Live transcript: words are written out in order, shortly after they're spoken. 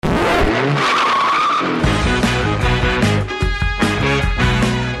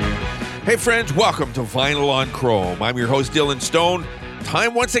Hey friends, welcome to Vinyl on Chrome. I'm your host Dylan Stone.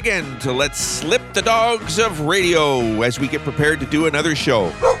 Time once again to let slip the dogs of radio as we get prepared to do another show.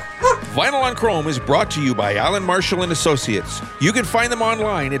 Vinyl on Chrome is brought to you by Alan Marshall and Associates. You can find them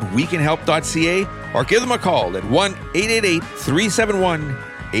online at wecanhelp.ca or give them a call at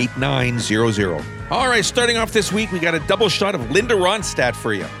 1-888-371-8900. All right, starting off this week, we got a double shot of Linda Ronstadt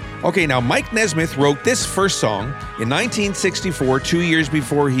for you. Okay, now Mike Nesmith wrote this first song in 1964, 2 years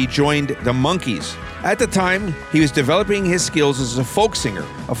before he joined the Monkees. At the time, he was developing his skills as a folk singer,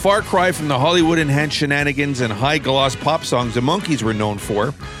 a far cry from the Hollywood-enhanced shenanigans and high-gloss pop songs the Monkees were known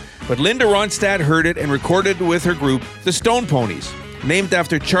for. But Linda Ronstadt heard it and recorded with her group, the Stone Ponies, named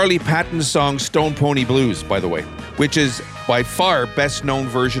after Charlie Patton's song Stone Pony Blues, by the way, which is by far best-known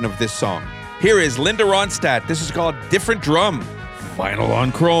version of this song. Here is Linda Ronstadt. This is called Different Drum. Vinyl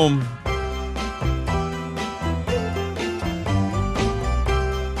on Chrome.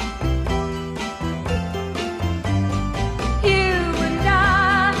 You and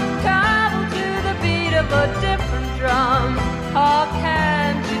I travel to the beat of a different drum. Oh,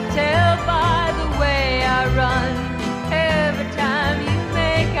 can't you tell by the way I run? Every time you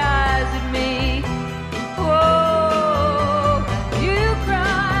make eyes at me, whoa, you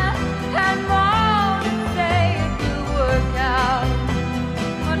cry and moan and say it will work out.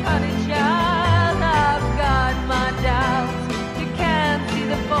 But honey child, I've got my doubts. You can't see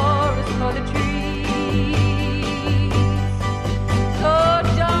the forest for the trees. So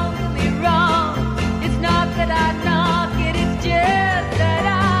don't get me wrong, it's not that I knock it, it's just that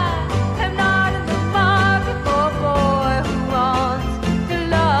I am not in the market for a boy who wants to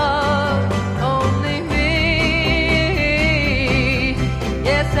love only me.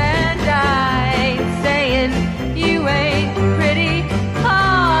 Yes, and I ain't saying you ain't pretty.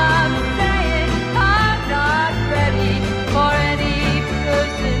 I'm saying I'm not ready for any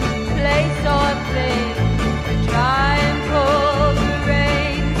person, place, or thing to try and pull the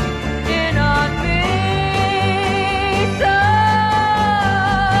reins in on me. So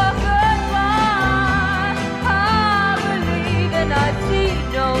goodbye, I believe and I see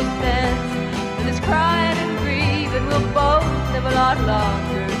no sense in this crying and grieving. We'll both live a lot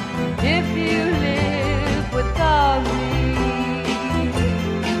longer if you live without me.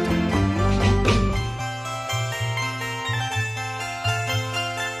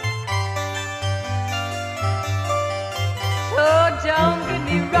 So don't get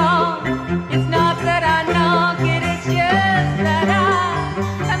me wrong, it's not that I knock it, it's just that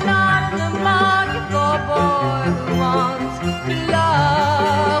I am not in the market for a boy who wants to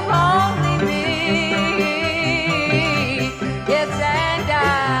love only me. Yes, and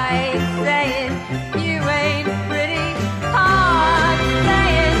I ain't saying you ain't pretty. I'm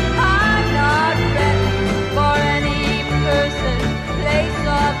saying I'm not ready for any person, place,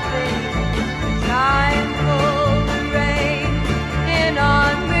 or thing to try and pull the reins in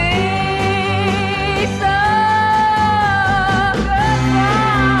on me. So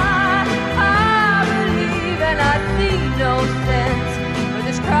goodbye, I believe and I see no sense for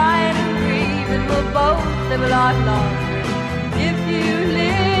this crying and grieving. We'll both live a lot longer if you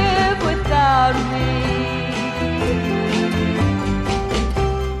live without me.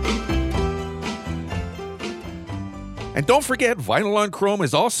 And don't forget, Vinyl on Chrome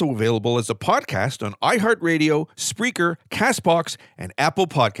is also available as a podcast on iHeartRadio, Spreaker, CastBox, and Apple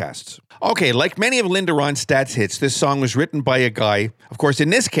Podcasts. Okay, like many of Linda Ronstadt's hits, this song was written by a guy, of course, in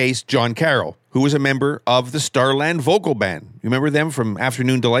this case, John Carroll, who was a member of the Starland Vocal Band. You remember them from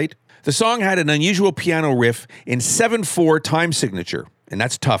Afternoon Delight? The song had an unusual piano riff in 7/4 time signature. And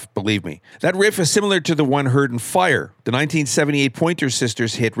that's tough, believe me. That riff is similar to the one heard in Fire, the 1978 Pointer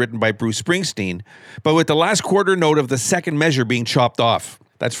Sisters hit written by Bruce Springsteen, but with the last quarter note of the second measure being chopped off.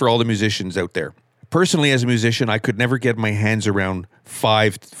 That's for all the musicians out there. Personally, as a musician, I could never get my hands around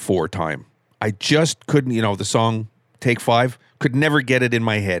 5/4 time. I just couldn't, the song Take 5, could never get it in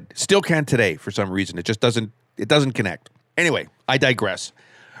my head. Still can't today for some reason. It just doesn't connect. Anyway, I digress.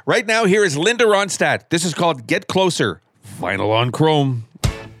 Right now, here is Linda Ronstadt. This is called Get Closer. Vinyl on Chrome.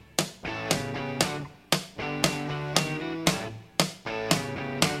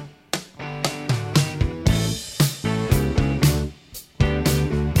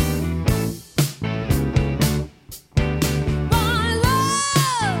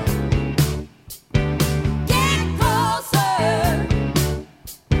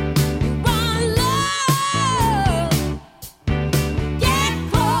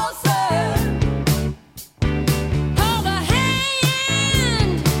 Hold the hand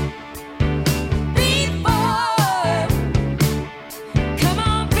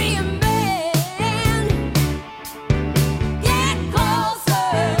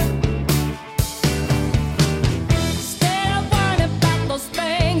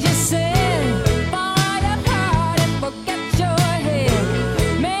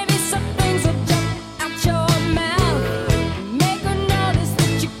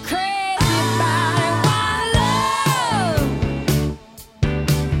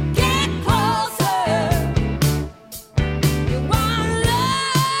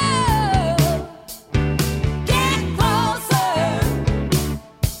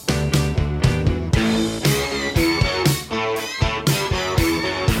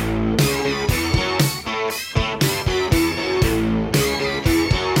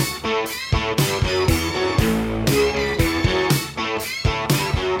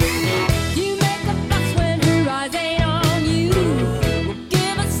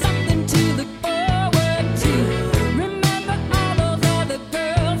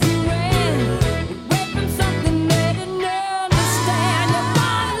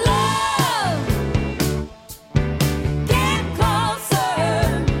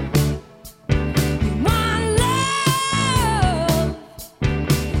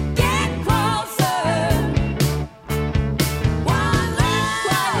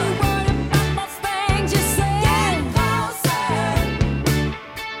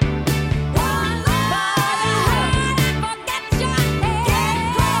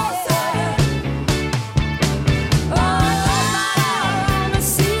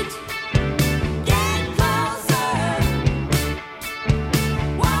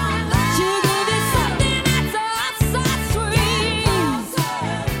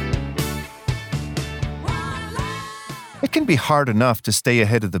can be hard enough to stay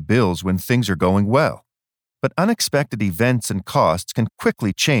ahead of the bills when things are going well, but unexpected events and costs can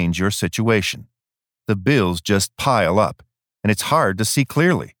quickly change your situation. The bills just pile up, and it's hard to see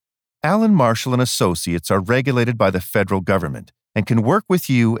clearly. Allen Marshall & Associates are regulated by the federal government and can work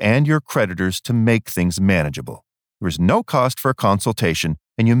with you and your creditors to make things manageable. There is no cost for a consultation,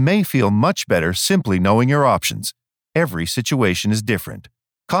 and you may feel much better simply knowing your options. Every situation is different.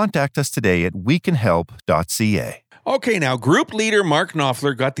 Contact us today at wecanhelp.ca. Okay, now, group leader Mark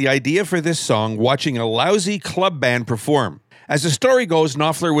Knopfler got the idea for this song watching a lousy club band perform. As the story goes,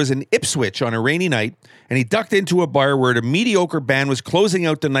 Knopfler was in Ipswich on a rainy night, and he ducked into a bar where a mediocre band was closing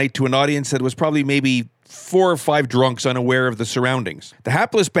out the night to an audience that was probably maybe 4 or 5 drunks unaware of the surroundings. The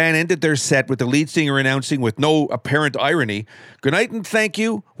hapless band ended their set with the lead singer announcing with no apparent irony, "Good night and thank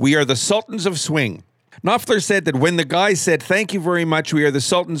you, we are the Sultans of Swing." Knopfler said that when the guy said, "Thank you very much, we are the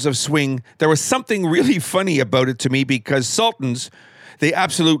Sultans of Swing," there was something really funny about it to me because Sultans, they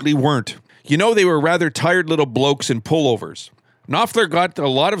absolutely weren't. You know, they were rather tired little blokes in pullovers. Knopfler got a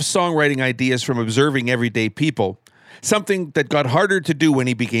lot of songwriting ideas from observing everyday people, something that got harder to do when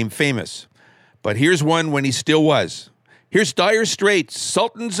he became famous. But here's one when he still was. Here's Dire Straits,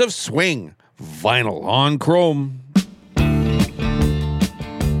 Sultans of Swing, vinyl on chrome.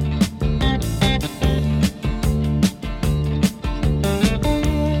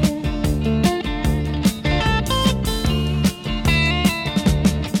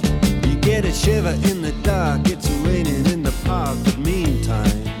 Shiver in the dark, it's raining in the park, but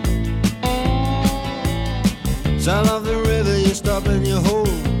meantime, sound of the river, you stop and you hold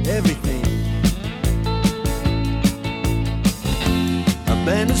everything. A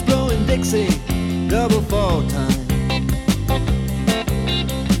band is blowing Dixie, double fall time.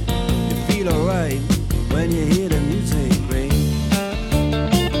 You feel alright when you hear the music ring.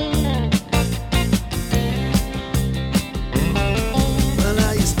 Well,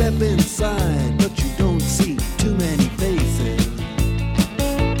 now you step inside, but you don't see too many faces.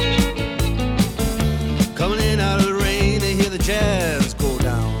 Coming in out of the rain, they hear the jazz go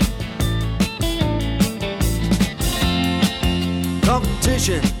down.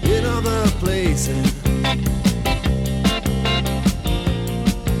 Competition in other places,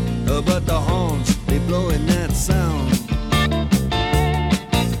 but the horns, they blowing that sound.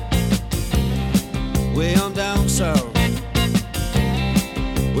 Way on down south,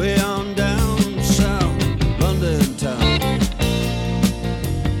 way on down south, London town.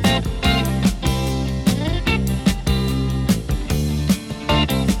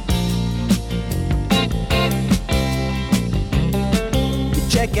 You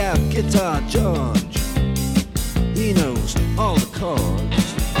check out Guitar George, he knows all the chords.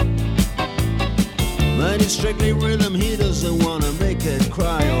 But it's strictly rhythm, he doesn't want to make it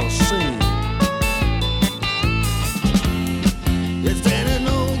cry or sing. If then an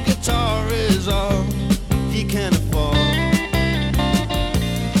old guitar is all he can afford,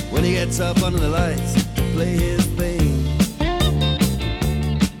 when he gets up under the lights to play his thing.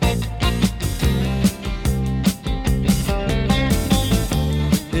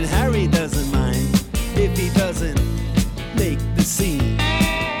 And Harry doesn't mind if he doesn't make the scene.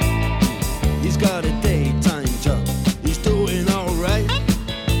 He's got a daytime job, he's doing alright.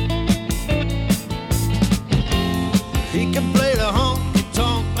 He can play the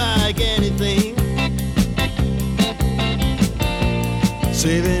honky-tonk like anything,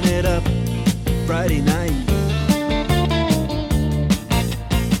 saving it up Friday night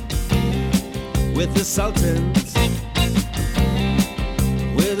with the Sultans,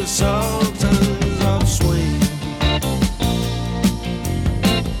 with the Sultans of Swing.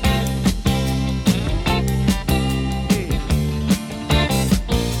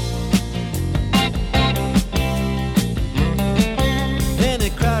 And a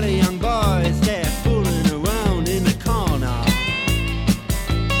crowd of young boys, they're fooling around in the corner,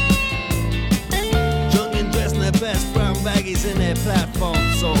 drunk and dressed in their best brown baggies in their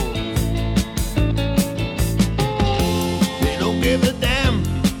platform soles. They don't give a damn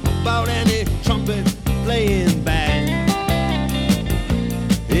about any trumpet playing band.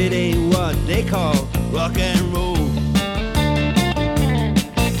 It ain't what they call rock and roll.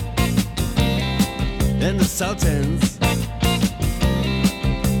 And the Sultans,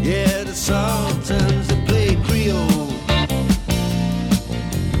 yeah, the Sultans, they play Creole.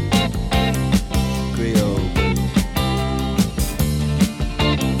 Creole.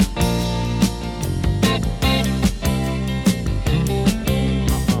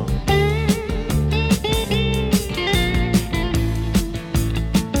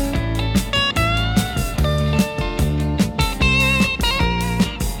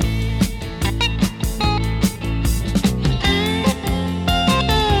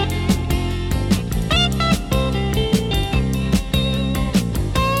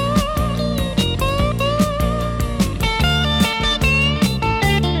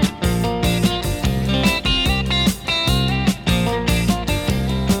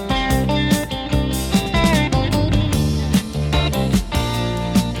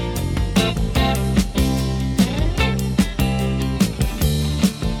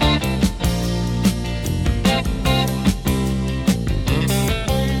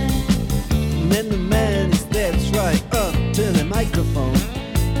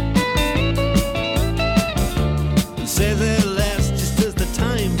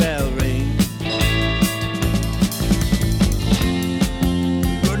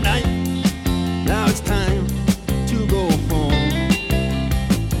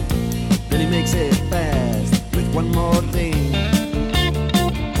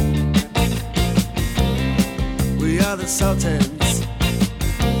 are the Sultans.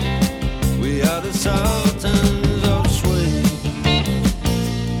 We are the Sultans of swing.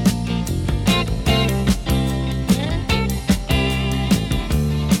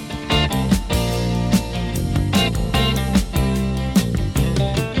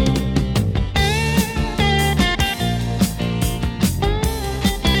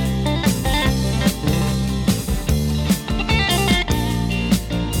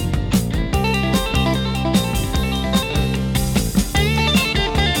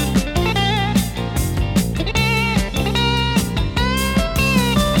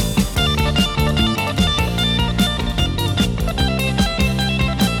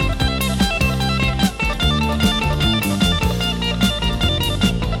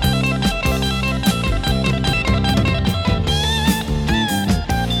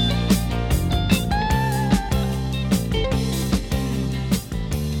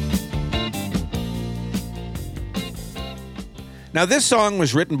 Now, this song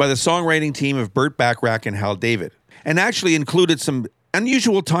was written by the songwriting team of Burt Bacharach and Hal David, and actually included some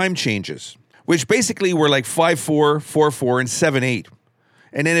unusual time changes, which basically were like 5/4, 4/4, and 7/8,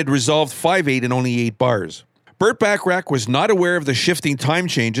 and then it resolved 5/8 in only 8 bars. Burt Bacharach was not aware of the shifting time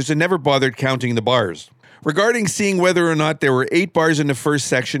changes and never bothered counting the bars. Regarding seeing whether or not there were 8 bars in the first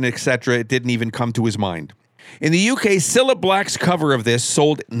section, etc., it didn't even come to his mind. In the UK, Cilla Black's cover of this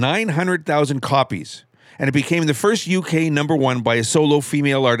sold 900,000 copies, and it became the first UK #1 by a solo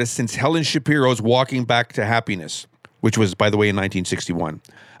female artist since Helen Shapiro's Walking Back to Happiness, which was, by the way, in 1961.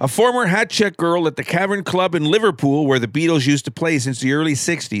 A former hat-check girl at the Cavern Club in Liverpool, where the Beatles used to play since the early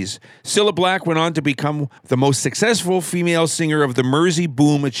 60s, Cilla Black went on to become the most successful female singer of the Mersey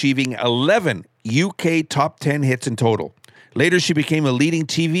boom, achieving 11 UK top 10 hits in total. Later, she became a leading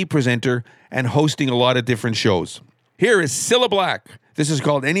TV presenter and hosting a lot of different shows. Here is Cilla Black. This is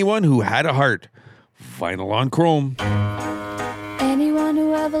called Anyone Who Had a Heart. Vinyl on Chrome. Anyone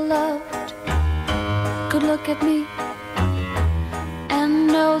who ever loved could look at me and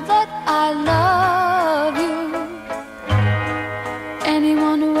know that I love you.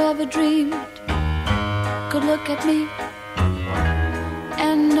 Anyone who ever dreamed could look at me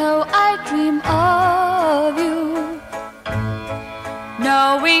and know I dream of you.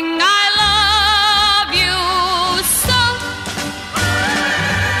 Knowing I love you so.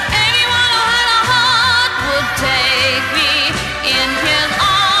 Anyone who had a heart would take me in his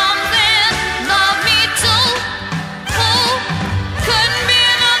arms and love me too. Oh, couldn't be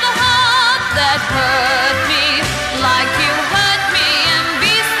another heart that hurt me like you hurt me and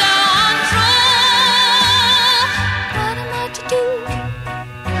be so untrue. What am I to do?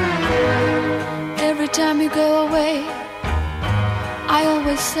 Every time you go away, I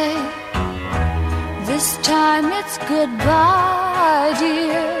always say, this time it's goodbye,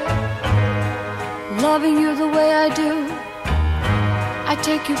 dear. Loving you the way I do, I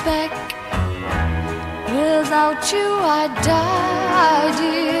take you back. Without you I'd die,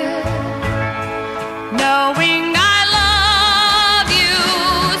 dear. Knowing I love you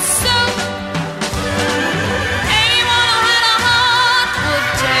so. Anyone who had a heart would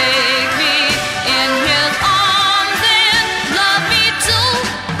take me in his arms and love me too.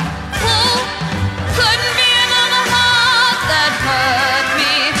 Oh, couldn't be another heart that hurt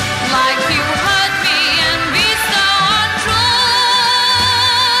me like you hurt me and be so untrue.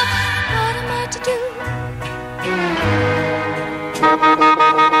 What am I to do?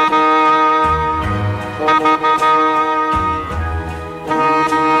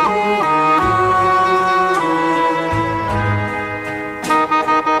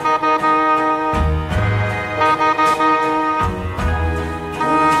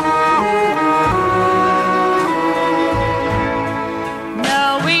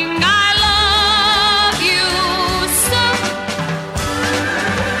 Knowing I love you so.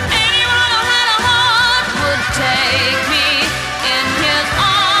 Anyone who had a heart would take me in his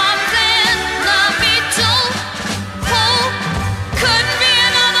arms and love me too. Oh, couldn't be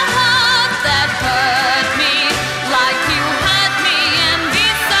another heart that hurt me like you hurt me and be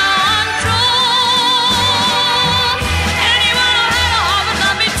so untrue. Anyone who had a heart would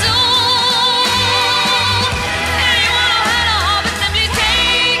love me too. Anyone who had a heart would simply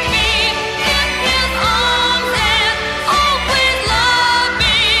take me in his arms and always love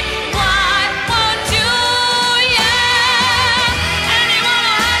me. Why won't you? Yeah. Anyone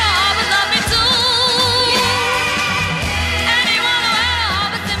who had a heart would love me too. Anyone who had a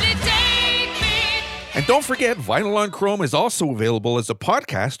heart would simply take me. And don't forget, Vinyl on Chrome is also available as a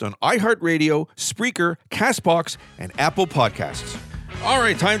podcast on iHeartRadio, Spreaker, CastBox, and Apple Podcasts. All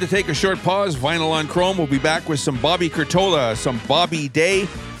right, time to take a short pause. Vinyl on Chrome will be back with some Bobby Curtola, some Bobby Day,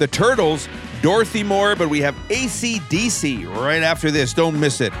 the Turtles, Dorothy Moore, but we have AC/DC right after this. Don't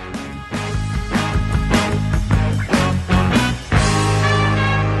miss it.